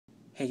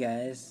Hey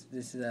guys,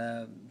 this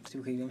is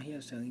Super Quick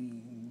here, so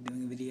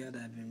doing a video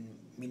that I've been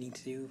meaning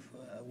to do for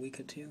a week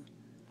or two,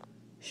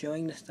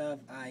 showing the stuff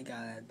I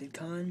got at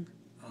Vidcon.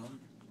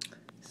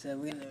 So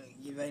we're gonna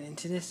get right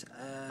into this.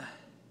 I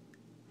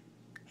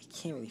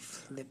can't really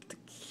flip the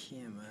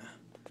camera.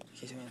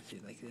 Okay, so I'm gonna do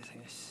it like this. I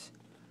guess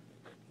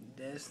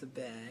there's the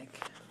bag.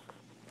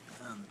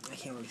 I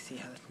can't really see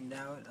how it turned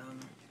out.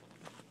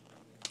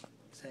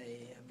 It's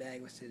a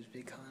bag which says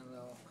Vidcon,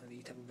 little one of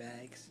these type of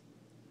bags.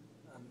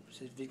 It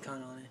says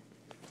Vidcon on it.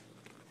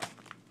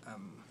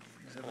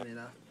 Let's open it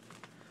up.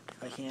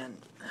 If I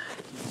can't,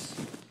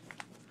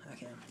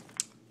 okay.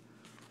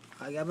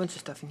 I got a bunch of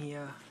stuff in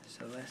here,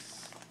 so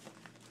let's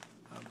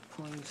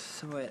pulling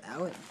some of it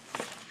out.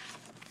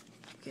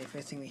 Okay,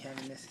 first thing we have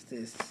in this is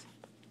this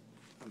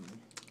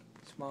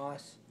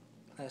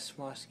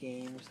Smosh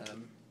games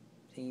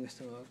thing with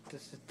the work.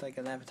 This is like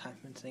an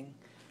advertisement thing.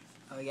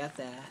 We got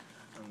that.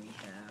 We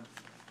have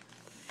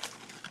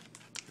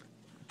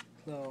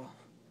little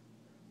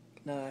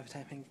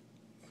advertising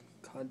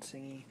card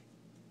thingy.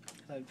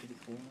 That would be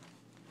pretty cool.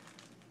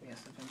 We got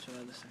a bunch of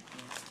other stuff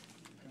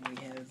here. And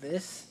we have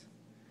this.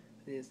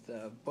 This is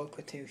the book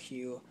will tell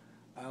you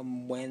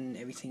when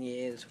everything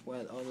is,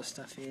 what all the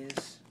stuff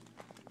is.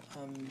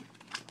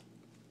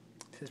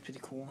 This is pretty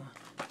cool.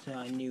 So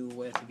I knew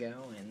where to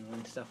go and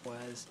when stuff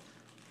was.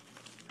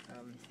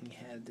 We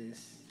have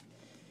this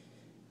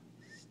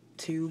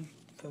tube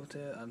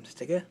filter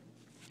sticker.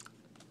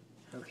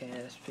 Okay,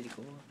 that's pretty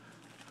cool.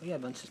 We got a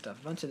bunch of stuff.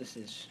 A bunch of this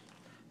is,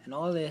 and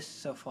all this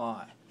so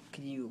far.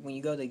 When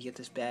you go to get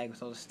this bag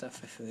with all the stuff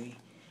for free,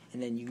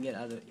 and then you can get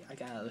other. I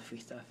got other free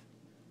stuff.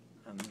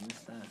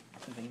 It's not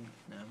something.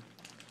 No,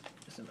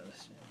 just some other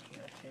stuff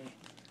here. Okay,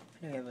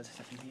 I know we have other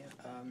stuff in here.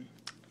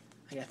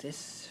 I got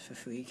this for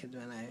free because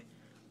when I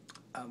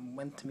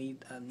went to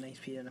meet Nice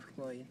Peter and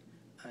Floyd,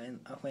 and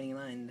waiting in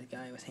line, the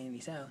guy was handing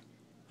these out.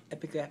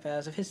 Epic rap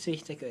battles of history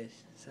stickers.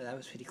 So that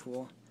was pretty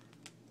cool.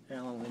 I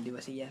don't know what I'm gonna do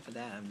with it yet, but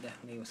that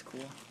definitely was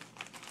cool.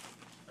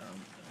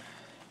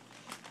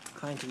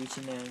 Trying to reach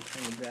in there and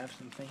trying to grab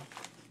something.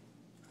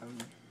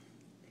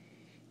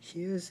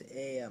 Here's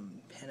a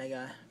pen I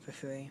got for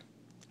free.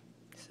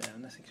 So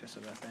nothing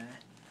special about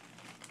that.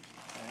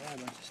 I got a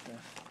bunch of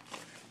stuff.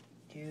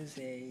 Here's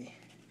a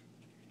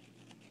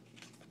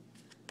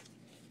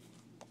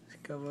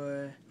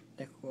Discover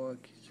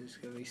Network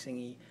Discovery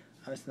thingy.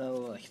 It's another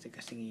like sticker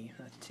thingy,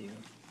 not two.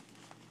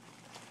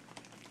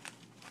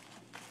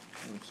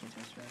 We can't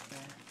touch about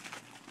that.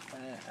 I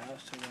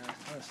also got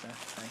other stuff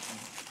I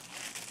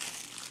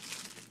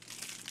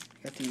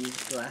got these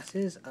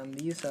glasses.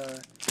 These are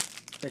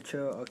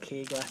retro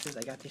arcade glasses.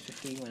 I got these for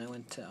free when I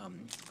went to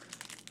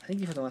I think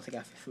these are the ones I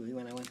got for free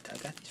when I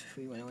got these for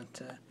free when I went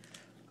to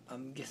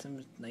get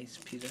some nice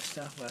pewter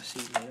stuff. I'll see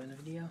you later in the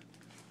video.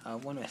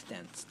 One of my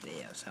stands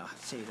there, so I'll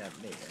see that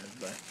later.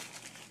 But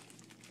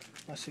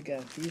also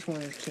got these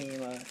ones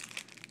came with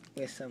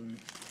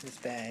this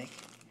bag.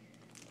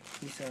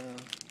 These are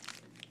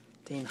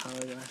Dane Hollow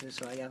glasses,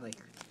 so I got like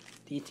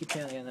these two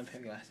pairs. I got another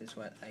pair of glasses,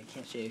 but I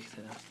can't show you because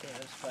they're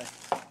downstairs. But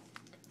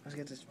I also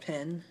got this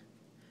pen,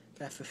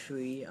 got for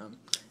free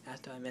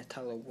after I met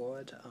Tyler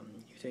Ward.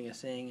 He was doing a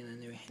thing, and then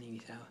they were handing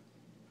these out.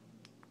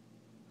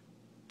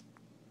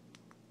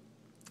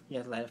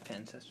 Yeah, light of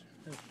pens. That's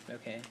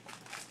okay.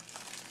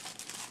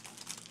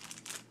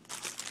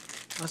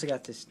 I also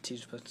got this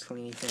toothbrush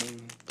cleaning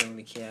thing. Don't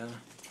really care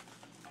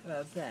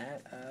about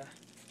that.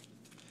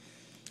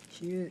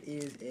 Here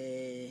is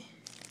a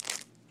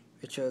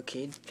retro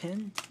arcade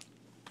pen.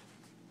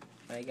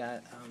 I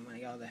got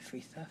all that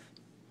free stuff.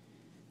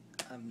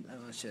 I don't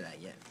want to show that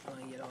yet. I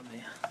want to get on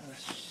there.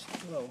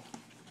 Whoa.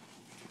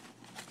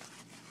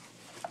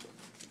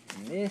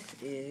 And this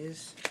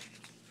is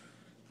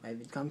my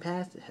Vidcon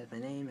pass. It has my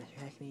name, Matthew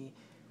Hackney,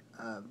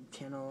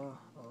 channel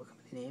or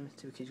company name,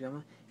 Super Kids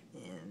Grandma,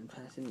 and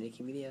pass in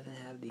making videos.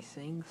 I have these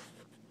things.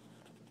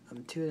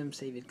 Two of them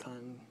say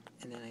Vidcon,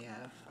 and then I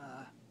have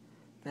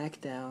Mac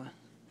Down,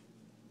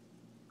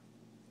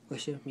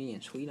 Worship Me,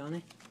 and Sweet on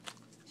it.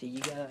 So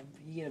you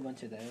get a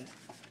bunch of those.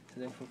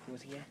 So they're cool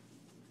to get.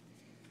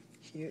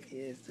 Here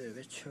is the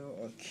retro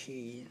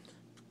arcade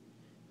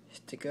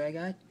sticker I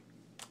got.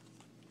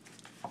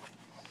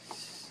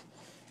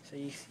 So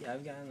you see,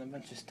 I've gotten a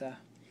bunch of stuff.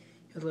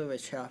 It's a little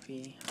bit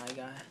choppy. I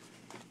got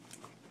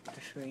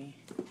for free.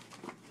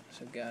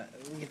 So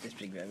we get this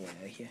big bad one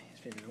out of here.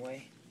 It's been in the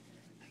way.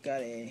 I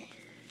got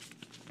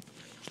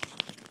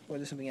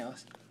there's something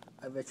else.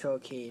 A retro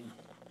arcade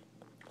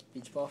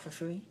beach ball for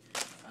free.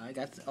 I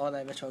got all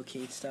that retro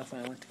arcade stuff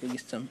when I went to go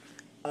get some.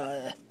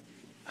 I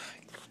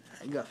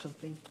got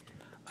something.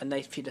 A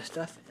nice piece of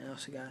stuff. And I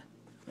also got,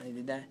 when I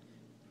did that,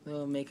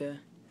 little maker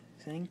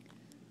thing.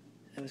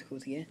 That was cool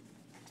to get.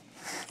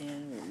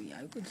 And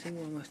I would say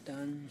we're almost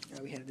done.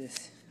 We have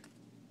this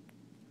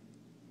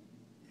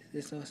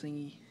little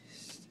thingy.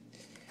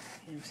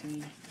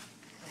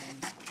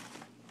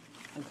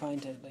 I'm trying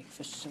to like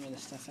fish some of the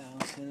stuff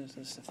out. There's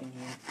other stuff in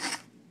here.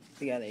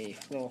 We got a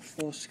little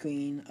full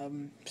screen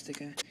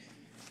sticker.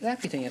 That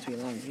actually has to be a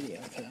long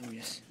video because I'm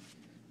just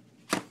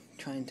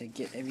trying to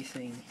get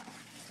everything.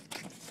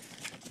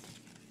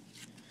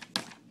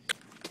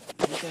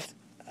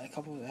 I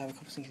have a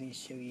couple things I need to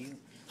show you.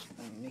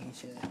 Making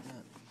sure that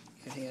not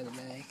everything out of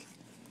the bag.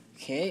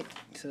 Okay,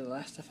 so the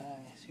last stuff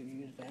I should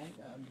use bag.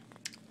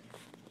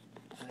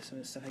 Some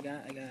of the stuff I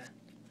got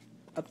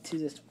up to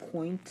this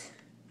point.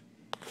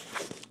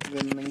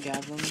 Rimming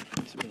javelin.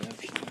 Let's put it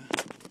up here.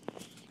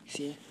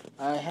 See,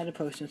 I had a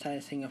poster inside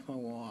this thing up my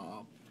wall.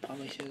 I'll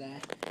probably show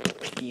that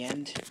at the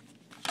end.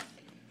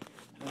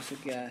 I also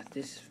got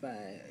this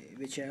by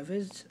Richard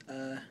Evans,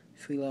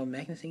 free little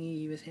magnet thingy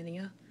he was handing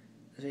out.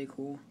 That's very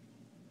cool.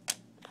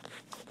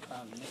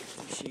 Next,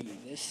 I'll show you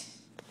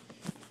this.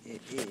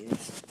 It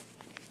is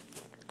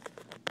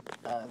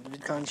the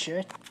Vidcon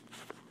shirt.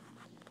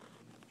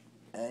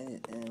 And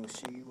I'll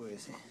show you where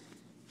is it.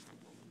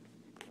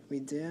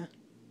 Right there.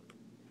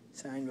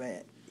 Signed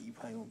by, you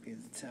probably won't be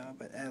able to tell,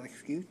 but Alex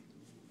Scoot.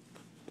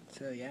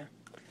 So yeah,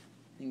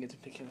 you can get the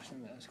picture of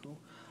something that was cool.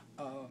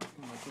 One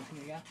more cool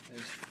thing I got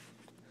is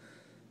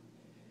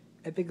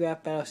Epic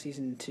Rap Battle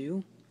Season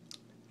 2.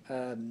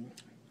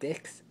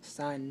 Dick's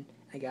signed.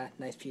 I got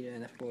Nice Peter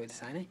and I forgot to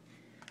sign it.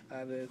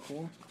 Very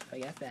cool. I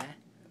got that.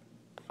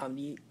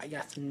 I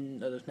got some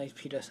of those Nice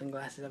Peter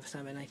sunglasses that were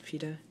signed by Nice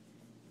Peter.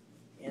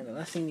 And the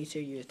last thing to show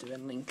you is the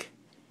Red Link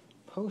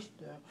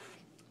poster.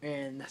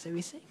 And that's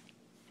everything.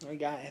 I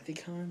got at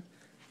Vidcon.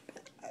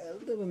 A little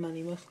bit of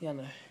money, mostly on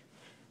the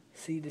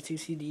two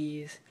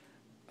CDs,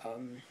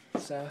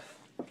 stuff.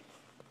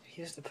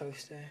 Here's the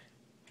poster.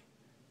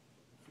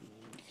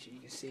 Make sure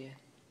you can see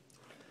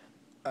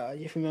it.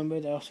 Just remember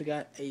I also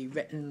got a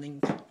Red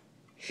Link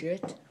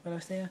shirt when I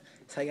was there,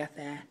 so I got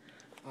that.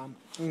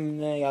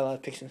 And I got a lot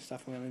of pictures and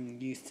stuff I'm going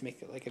to use to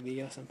make it like a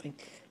video or something.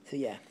 So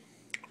yeah.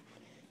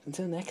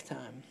 Until next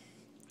time.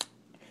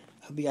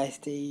 Hope you guys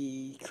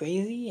stay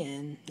crazy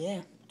and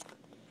yeah.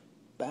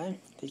 Bye.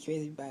 Stay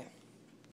crazy. Bye.